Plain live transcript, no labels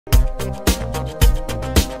What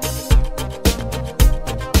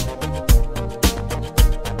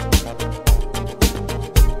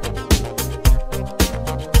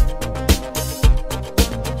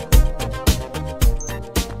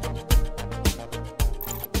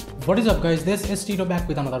is up guys, this is Tito back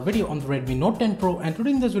with another video on the Redmi Note 10 Pro, and today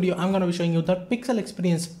in this video I'm going to be showing you the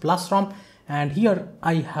PixelExperience Plus ROM. And here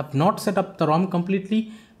I have not set up the ROM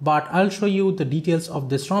completely, but I'll show you the details of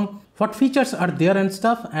this ROM, what features are there and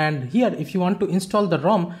stuff. And here if you want to install the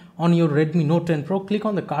ROM on your Redmi Note 10 Pro, click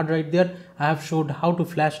on the card right there. I have showed how to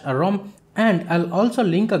flash a ROM, and I'll also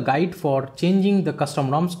link a guide for changing the custom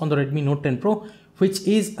ROMs on the Redmi Note 10 Pro, which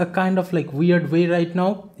is a kind of like weird way right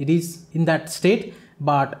now. It is in that state,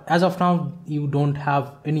 but as of now you don't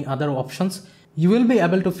have any other options. You will be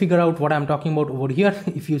able to figure out what I'm talking about over here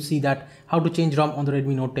if you see that how to change ROM on the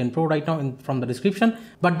Redmi Note 10 Pro right now from the description.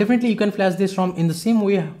 But definitely you can flash this ROM in the same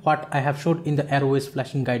way what I have showed in the ROS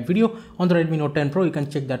flashing guide video on the Redmi Note 10 Pro. You can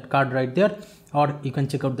check that card right there, or you can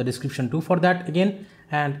check out the description too for that again.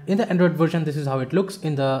 And in the Android version, this is how it looks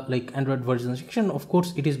in the Android version section. Of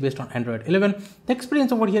course, it is based on Android 11. The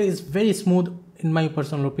experience over here is very smooth in my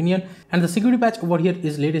personal opinion. And the security patch over here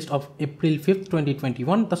is latest of April 5th,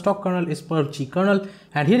 2021. The stock kernel is PUBG kernel.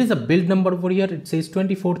 And here is the build number over here. It says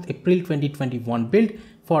 24th April 2021 build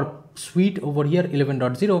for Suite over here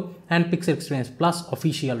 11.0 and PixelExperience Plus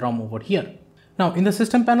official ROM over here. Now in the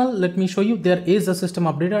system panel, let me show you, there is a system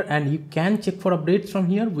updater and you can check for updates from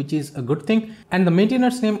here, which is a good thing. And the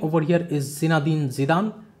maintainer's name over here is Zinedine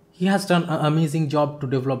Zidane. He has done an amazing job to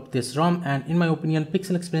develop this ROM, and in my opinion,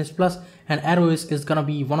 PixelExperience Plus and ROS is gonna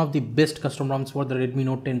be one of the best custom ROMs for the Redmi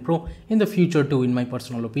Note 10 Pro in the future too, in my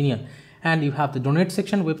personal opinion. And you have the donate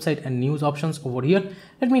section, website and news options over here.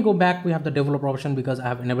 Let me go back. We have the developer option because I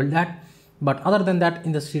have enabled that. But other than that,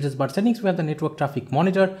 in the status bar settings, we have the network traffic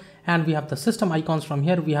monitor, and we have the system icons from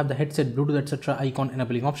here. We have the headset, Bluetooth, etc. icon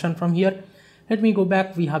enabling option from here. Let me go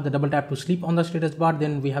back. We have the double tap to sleep on the status bar.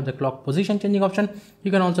 Then we have the clock position changing option. You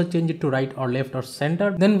can also change it to right or left or center.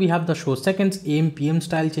 Then we have the show seconds, AM, PM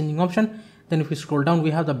style changing option. Then if we scroll down, we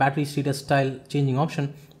have the battery status style changing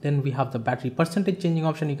option. Then we have the battery percentage changing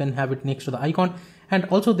option. You can have it next to the icon. And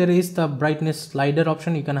also there is the brightness slider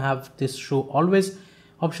option. You can have this show always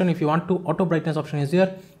option if you want to. Auto brightness option is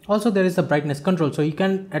there. Also there is the brightness control, so you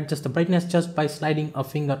can adjust the brightness just by sliding a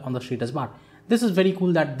finger on the status bar. This is very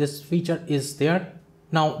cool that this feature is there.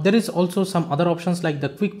 Now there is also some other options like the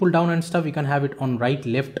quick pull down and stuff. You can have it on right,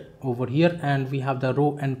 left over here, and we have the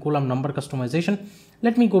row and column number customization.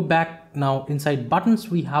 Let me go back now. Inside buttons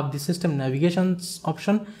we have the system navigations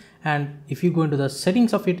option, and if you go into the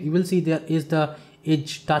settings of it, you will see there is the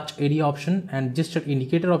edge touch area option and gesture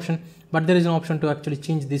indicator option, but there is an option to actually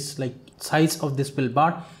change this size of this build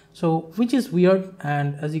bar, so which is weird.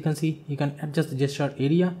 And as you can see, you can adjust the gesture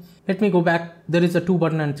area. Let me go back. There is a 2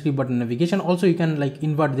 button and 3 button navigation. Also you can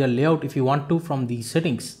invert their layout if you want to from these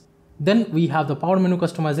settings. Then we have the power menu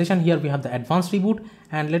customization. Here we have the advanced reboot,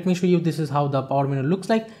 and let me show you, this is how the power menu looks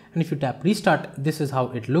like. And if you tap restart, this is how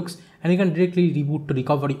it looks, and you can directly reboot to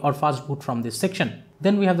recovery or fast boot from this section.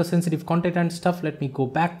 Then we have the sensitive content and stuff. Let me go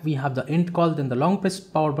back. We have the end call, then the long press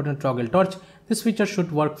power button toggle torch. This feature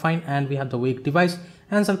should work fine. And we have the wake device,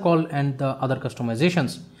 answer call, and the other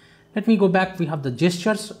customizations. Let me go back. We have the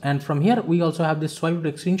gestures, and from here we also have this swipe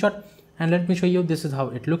to take screenshot. And let me show you, this is how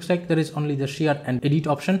it looks like. There is only the share and edit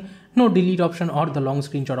option, no delete option or the long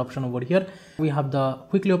screenshot option over here. We have the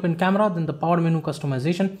quickly open camera, then the power menu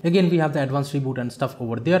customization. Again, we have the advanced reboot and stuff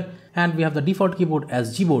over there. And we have the default keyboard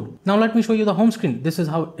as Gboard. Now let me show you the home screen. This is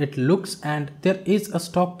how it looks, and there is a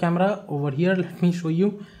stock camera over here. Let me show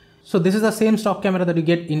you. So this is the same stock camera that you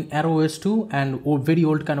get in ROS 2 and very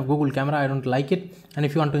old kind of Google camera. I don't like it. And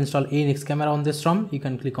if you want to install ANX camera on this ROM, you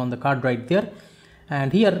can click on the card right there.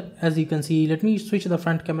 And here, as you can see, let me switch the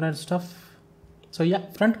front camera and stuff. So yeah,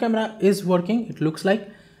 front camera is working, it looks like.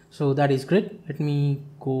 So that is great. Let me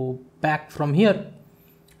go back from here.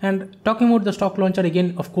 And talking about the stock launcher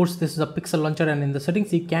again, of course, this is a Pixel launcher, and in the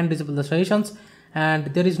settings, you can disable the suggestions. And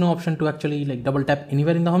there is no option to actually double tap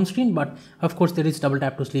anywhere in the home screen, but of course there is double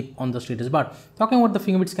tap to sleep on the status bar. Talking about the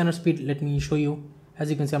fingerprint scanner speed, let me show you. As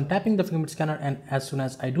you can see, I'm tapping the fingerprint scanner, and as soon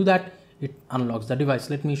as I do that, it unlocks the device.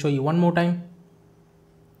 Let me show you one more time.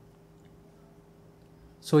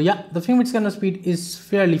 So yeah, the fingerprint scanner speed is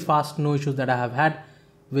fairly fast, no issues that I have had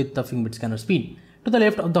with the fingerprint scanner speed. To the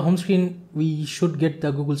left of the home screen, we should get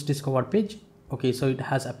the Google's Discover page. Okay, so it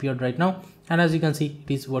has appeared right now, and as you can see,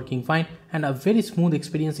 it is working fine and a very smooth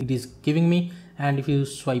experience it is giving me. And if you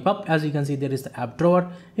swipe up, as you can see, there is the app drawer.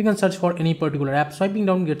 You can search for any particular app. Swiping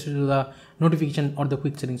down gets you to the notification or the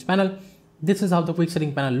quick settings panel. This is how the quick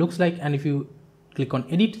setting panel looks like, and if you click on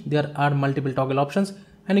edit, there are multiple toggle options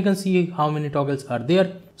and you can see how many toggles are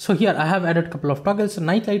there. So here I have added a couple of toggles.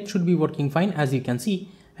 Night light should be working fine as you can see.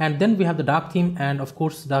 And then we have the dark theme, and of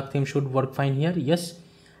course dark theme should work fine here. Yes.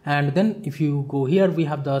 And then if you go here, we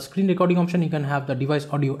have the screen recording option. You can have the device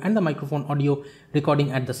audio and the microphone audio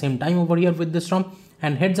recording at the same time over here with this ROM.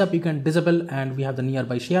 And heads up you can disable, and we have the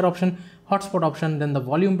nearby share option, hotspot option. Then the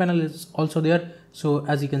volume panel is also there. So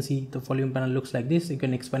as you can see, the volume panel looks like this. You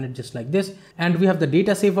can expand it just like this. And we have the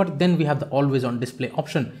data saver. Then we have the always on display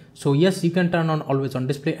option. So yes, you can turn on always on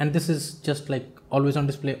display, and this is just like always on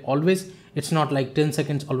display always. It's not like 10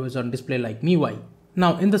 seconds always on display like MIUI.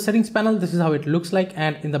 Now in the settings panel, this is how it looks like,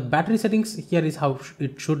 and in the battery settings, here is how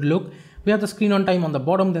it should look. We have the screen on time on the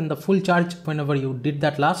bottom, then the full charge whenever you did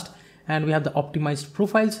that last, and we have the optimized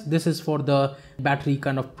profiles. This is for the battery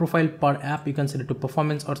kind of profile per app. You can set it to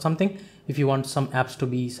performance or something if you want some apps to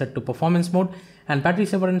be set to performance mode. And battery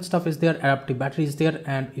saver and stuff is there, adaptive battery is there,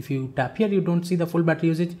 and if you tap here, you don't see the full battery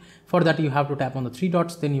usage. For that you have to tap on the 3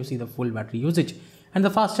 dots, then you see the full battery usage. And the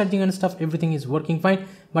fast charging and stuff, everything is working fine,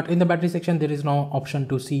 but in the battery section there is no option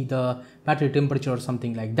to see the battery temperature or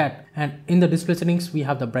something like that. And in the display settings, we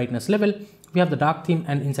have the brightness level, we have the dark theme,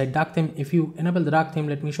 and inside dark theme, if you enable the dark theme,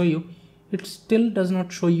 let me show you, it still does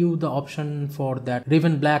not show you the option for that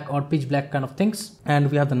raven black or pitch black kind of things. And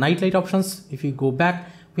we have the night light options. If you go back,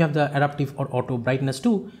 we have the adaptive or auto brightness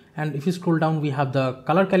too. And if you scroll down, we have the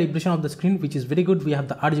color calibration of the screen, which is very good. We have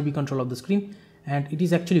the RGB control of the screen, and it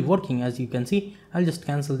is actually working as you can see. I'll just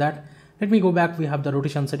cancel that. Let me go back. We have the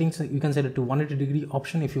rotation settings. You can set it to 180-degree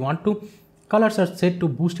option if you want to. Colors are set to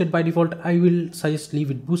boosted by default. I will suggest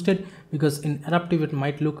leave it boosted because in adaptive it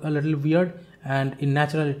might look a little weird, and in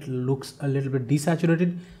natural it looks a little bit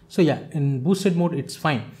desaturated. So yeah, in boosted mode it's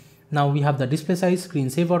fine. Now we have the display size, screen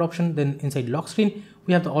saver option. Then inside lock screen,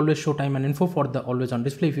 we have the always show time and info for the always on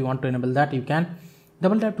display. If you want to enable that, you can.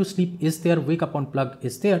 Double tap to sleep is there, wake up on plug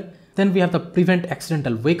is there. Then we have the prevent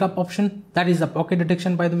accidental wake up option. That is the pocket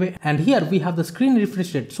detection, by the way. And here we have the screen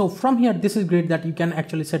refresh rate. So from here, this is great that you can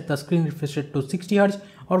actually set the screen refresh rate to 60 Hz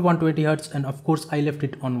or 120 Hz. And of course, I left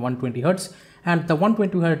it on 120 Hz. And the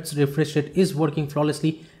 120 Hz refresh rate is working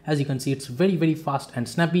flawlessly. As you can see, it's very, very fast and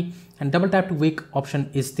snappy. And double tap to wake option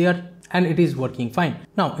is there, and it is working fine.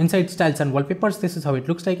 Now inside styles and wallpapers, this is how it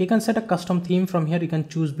looks like. You can set a custom theme from here. You can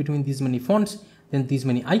choose between these many fonts, then these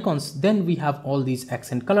many icons. Then we have all these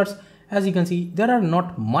accent colors. As you can see, there are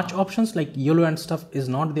not much options, like yellow and stuff is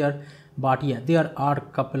not there, but yeah, there are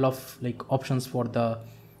a couple of like options for the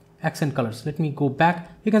accent colors. Let me go back.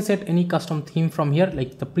 You can set any custom theme from here,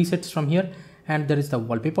 like the presets from here, and there is the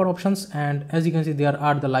wallpaper options. And as you can see, there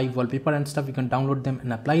are the live wallpaper and stuff. You can download them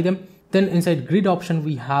and apply them. Then inside grid option,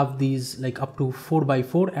 we have these like up to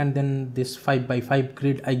 4x4 and then this 5x5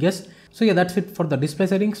 grid, I guess. So yeah, that's it for the display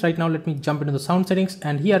settings. Right now, let me jump into the sound settings,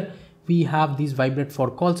 and here we have these vibrate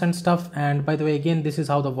for calls and stuff. And by the way, again, this is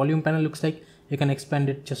how the volume panel looks like. You can expand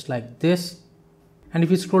it just like this. And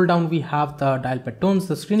if you scroll down, we have the dial pad tones,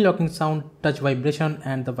 the screen locking sound, touch vibration,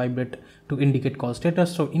 and the vibrate to indicate call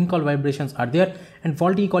status. So in-call vibrations are there, and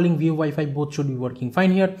VoLTE calling, via Wi-Fi, both should be working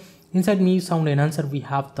fine here. Inside MIUI sound enhancer, we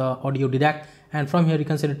have the audio deduct, and from here you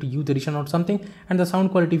can set it to youth edition or something. And the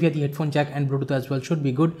sound quality via the headphone jack and Bluetooth as well should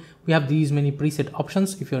be good. We have these many preset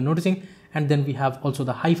options if you're noticing. And then we have also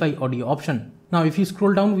the hi-fi audio option. Now if you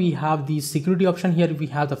scroll down, we have the security option. Here we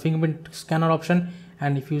have the fingerprint scanner option.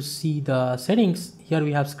 And if you see the settings, here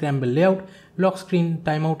we have scramble layout, lock screen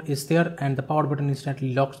timeout is there, and the power button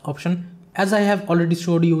instantly locks option. As I have already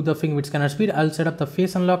showed you the fingerprint scanner speed, I'll set up the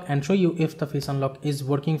face unlock and show you if the face unlock is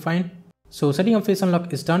working fine. So setting up face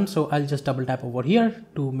unlock is done. So I'll just double tap over here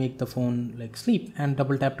to make the phone like sleep, and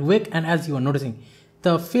double tap to wake. And as you are noticing,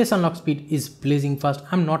 the face unlock speed is blazing fast.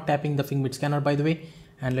 I'm not tapping the fingerprint scanner, by the way,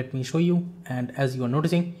 and let me show you. And as you are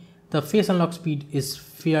noticing, the face unlock speed is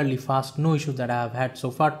fairly fast. No issues that I have had so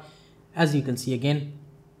far. As you can see again,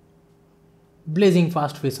 blazing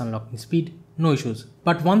fast face unlocking speed, no issues.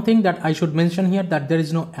 But one thing that I should mention here, that there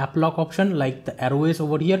is no app lock option like the arrow is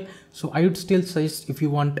over here. So I would still suggest, if you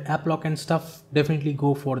want app lock and stuff, definitely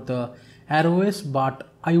go for the arrow is. But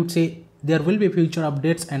I would say there will be future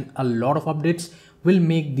updates, and a lot of updates will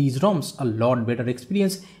make these ROMs a lot better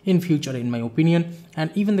experience in future, in my opinion.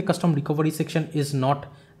 And even the custom recovery section is not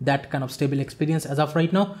that kind of stable experience as of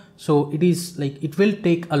right now. So it is like, it will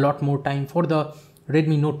take a lot more time for the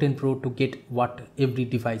Redmi Note 10 Pro to get what every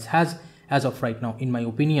device has as of right now, in my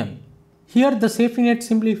opinion. Here the Safetynet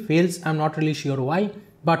simply fails. I'm not really sure why,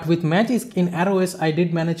 but with Magisk in iOS, I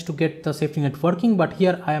did manage to get the Safetynet working, but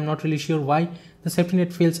here I am not really sure why the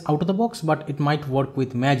Safetynet fails out of the box, but it might work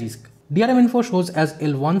with Magisk. DRM info shows as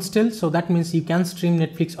L1 still, so that means you can stream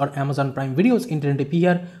Netflix or Amazon Prime videos in 1080p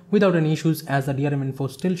here without any issues, as the DRM info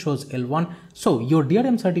still shows L1. So your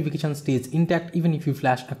DRM certification stays intact even if you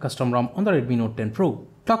flash a custom ROM on the Redmi Note 10 Pro.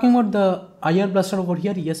 Talking about the IR blaster over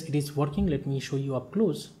here, yes, it is working. Let me show you up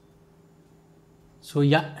close. So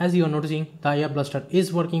yeah, as you are noticing, the IR blaster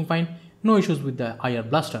is working fine. No issues with the IR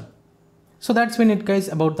blaster. So that's been it guys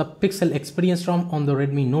about the PixelExperience ROM on the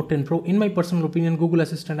Redmi Note 10 Pro. In my personal opinion, Google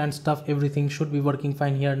Assistant and stuff, everything should be working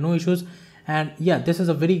fine here, no issues. And yeah, this is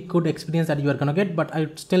a very good experience that you are gonna get, but I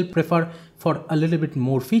still prefer for a little bit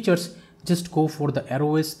more features, just go for the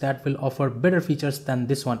ROS. That will offer better features than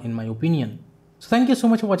this one in my opinion. So thank you so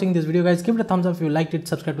much for watching this video guys. Give it a thumbs up if you liked it,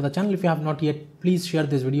 subscribe to the channel if you have not yet. Please share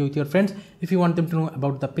this video with your friends if you want them to know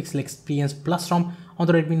about the PixelExperience Plus ROM on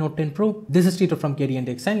the Redmi Note 10 Pro. This is Tito from KDN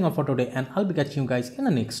Tech signing off for today, and I'll be catching you guys in the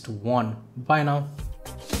next one. Bye now.